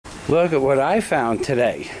Look at what I found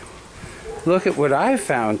today. Look at what I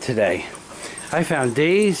found today. I found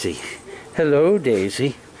Daisy. Hello,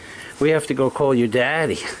 Daisy. We have to go call your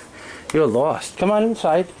daddy. You're lost. Come on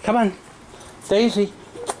inside. Come on. Daisy.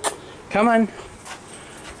 Come on.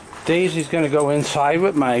 Daisy's going to go inside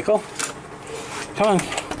with Michael. Come on.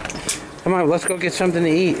 Come on, let's go get something to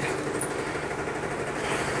eat.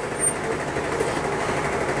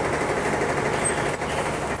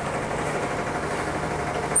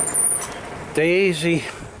 Daisy.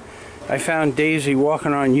 I found Daisy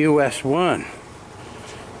walking on US 1.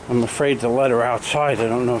 I'm afraid to let her outside. I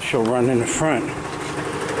don't know if she'll run in the front.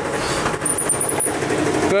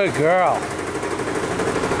 Good girl.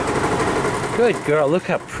 Good girl. Look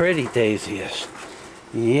how pretty Daisy is.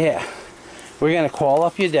 Yeah. We're going to call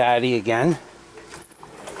up your daddy again.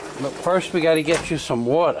 But first we got to get you some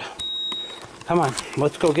water. Come on.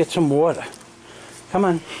 Let's go get some water. Come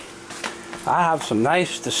on. I have some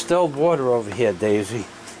nice distilled water over here, Daisy.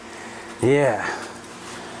 Yeah.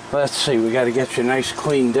 Let's see. We got to get you a nice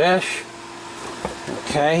clean dish.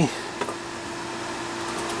 Okay.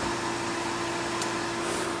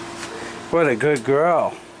 What a good girl.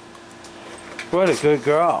 What a good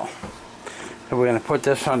girl. So we're going to put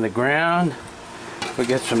this on the ground. We'll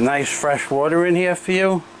get some nice fresh water in here for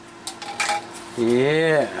you.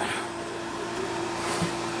 Yeah.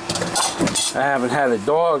 I haven't had a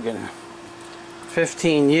dog in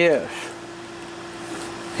 15 years.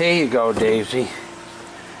 Here you go, Daisy.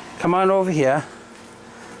 Come on over here.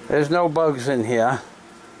 There's no bugs in here.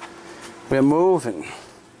 We're moving.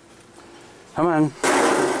 Come on.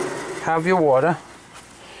 Have your water.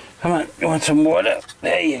 Come on. You want some water?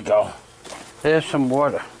 There you go. There's some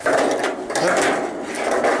water.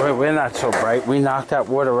 Wait, we're not so bright. We knocked that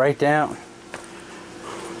water right down.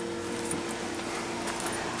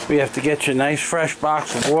 We have to get you a nice fresh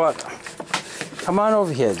box of water. Come on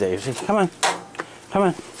over here, Daisy. Come on. Come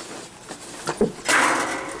on.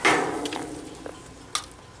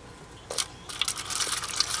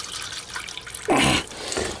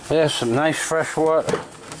 There's some nice fresh water.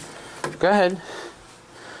 Go ahead.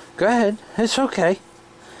 Go ahead. It's okay.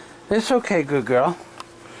 It's okay, good girl.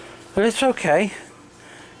 It's okay.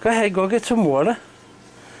 Go ahead, go get some water.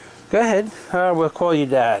 Go ahead. We'll call you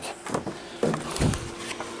Dad.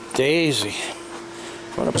 Daisy.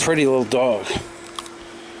 What a pretty little dog.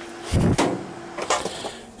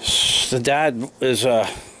 The dad is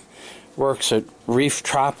works at Reef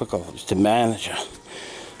Tropical. He's the manager.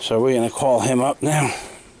 So we're going to call him up now.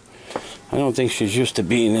 I don't think she's used to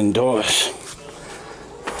being indoors.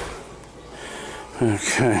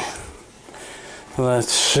 Okay.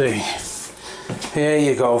 Let's see. Here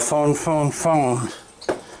you go. Phone, phone, phone.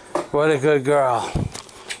 What a good girl.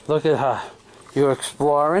 Look at her. You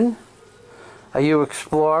exploring? Are you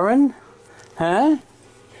exploring? Huh?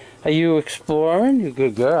 Are you exploring? You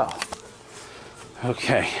good girl.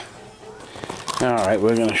 Okay. Alright,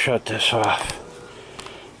 we're going to shut this off.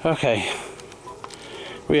 Okay.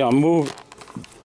 We are moving.